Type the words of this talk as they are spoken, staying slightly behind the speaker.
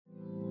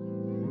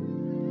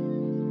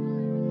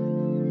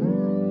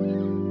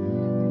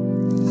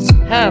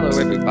Hello,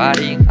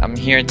 everybody. I'm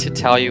here to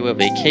tell you a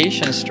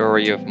vacation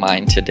story of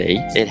mine today.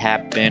 It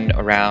happened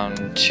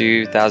around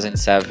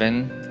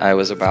 2007. I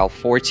was about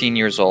 14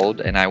 years old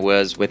and I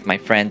was with my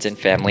friends and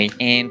family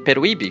in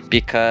Peruíbe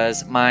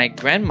because my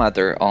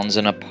grandmother owns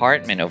an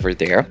apartment over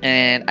there,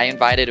 and I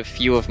invited a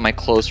few of my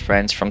close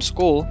friends from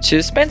school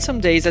to spend some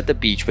days at the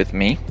beach with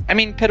me. I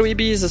mean, Peruíbe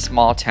is a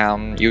small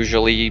town,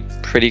 usually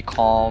pretty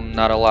calm,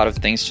 not a lot of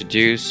things to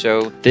do,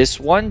 so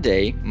this one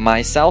day,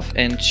 myself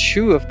and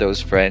two of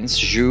those friends,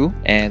 Ju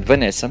and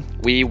Vanessa,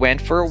 we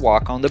went for a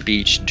walk on the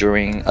beach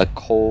during a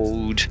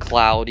cold,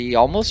 cloudy,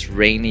 almost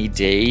rainy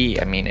day.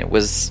 I mean, it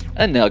was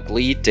an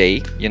ugly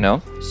day, you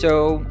know?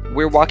 So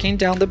we're walking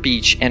down the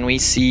beach and we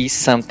see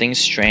something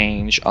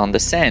strange on the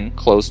sand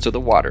close to the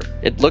water.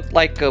 It looked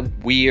like a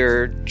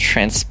weird,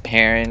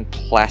 transparent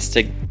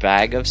plastic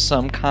bag of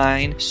some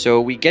kind.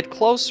 So we get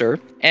closer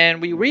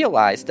and we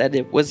realize that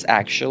it was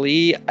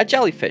actually a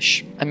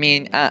jellyfish. I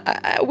mean,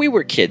 we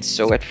were kids,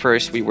 so at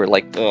first we were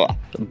like, ugh,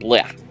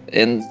 bleh.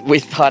 And we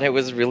thought it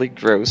was really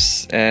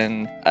gross.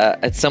 And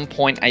at some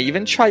point, I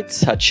even tried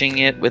touching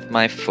it with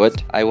my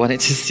foot. I wanted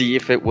to see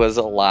if it was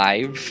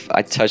alive.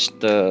 I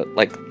touched the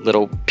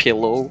little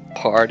pillow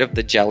part of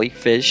the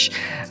jellyfish,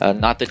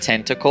 not the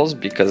tentacles,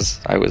 because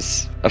I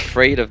was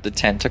afraid of the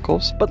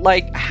tentacles. But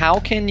how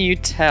can you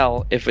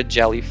tell if a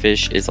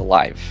jellyfish is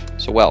alive?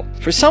 So well,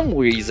 for some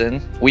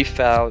reason, we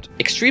felt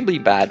extremely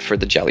bad for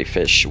the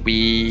jellyfish.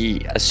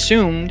 We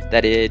assumed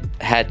that it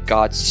had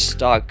got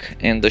stuck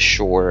in the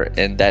shore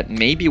and that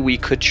maybe we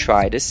could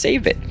try to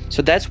save it.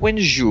 So that's when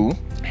Ju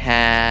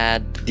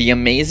had the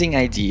amazing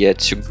idea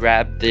to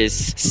grab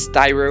this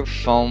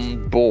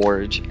styrofoam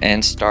board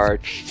and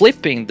start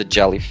flipping the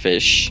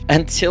jellyfish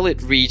until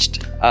it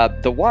reached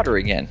the water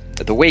again,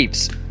 the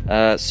waves.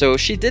 So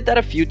she did that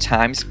a few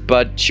times,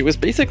 but she was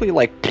basically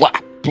like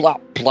plop,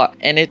 plop, plop,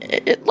 and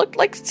it looked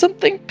like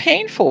something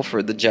painful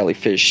for the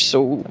jellyfish.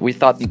 So we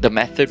thought the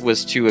method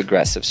was too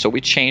aggressive, so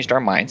we changed our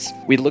minds.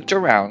 We looked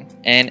around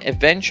and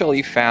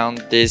eventually found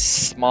this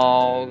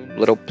small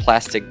little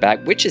plastic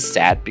bag, which is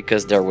sad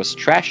because there was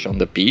trash on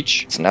the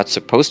beach. It's not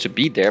supposed to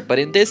be there, but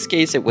in this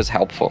case it was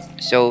helpful.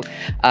 So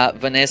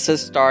Vanessa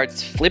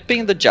starts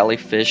flipping the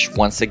jellyfish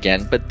once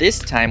again, but this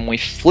time we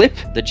flip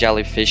the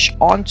jellyfish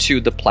onto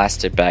the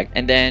plastic bag,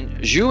 and then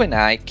Ju and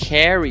I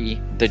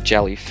carry the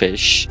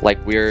jellyfish like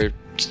we're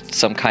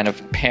some kind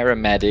of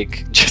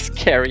paramedic just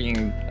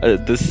carrying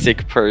the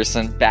sick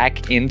person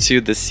back into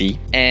the sea,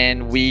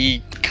 and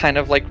we kind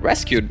of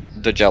rescued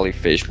the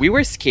jellyfish. We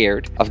were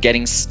scared of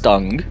getting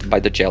stung by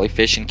the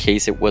jellyfish in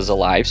case it was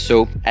alive,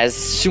 so as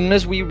soon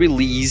as we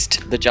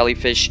released the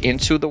jellyfish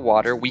into the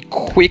water, we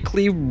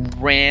quickly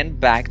ran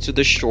back to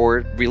the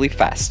shore really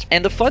fast.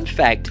 And the fun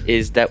fact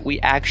is that we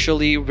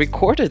actually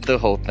recorded the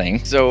whole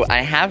thing, so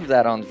I have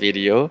that on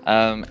video.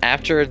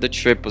 After the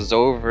trip was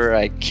over,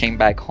 I came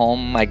back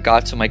home, I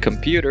got to my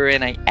computer,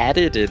 and I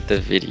edited the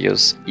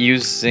videos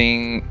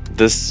using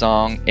the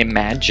song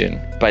Imagine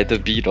by the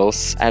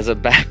Beatles as a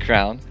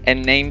background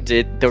and named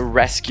it The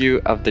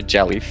Rescue of the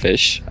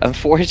Jellyfish.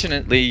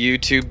 Unfortunately,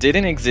 YouTube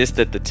didn't exist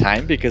at the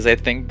time because I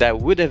think that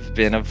would have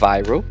been a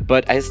viral,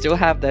 but I still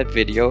have that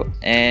video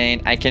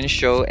and I can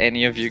show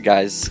any of you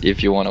guys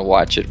if you want to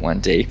watch it one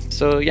day.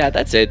 So yeah,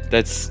 that's it.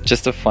 That's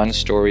just a fun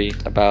story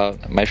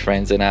about my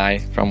friends and I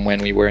from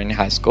when we were in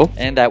high school.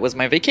 And that was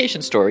my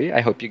vacation story.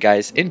 I hope you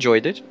guys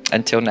enjoyed it.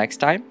 Until next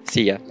time,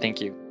 see ya.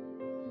 Thank you.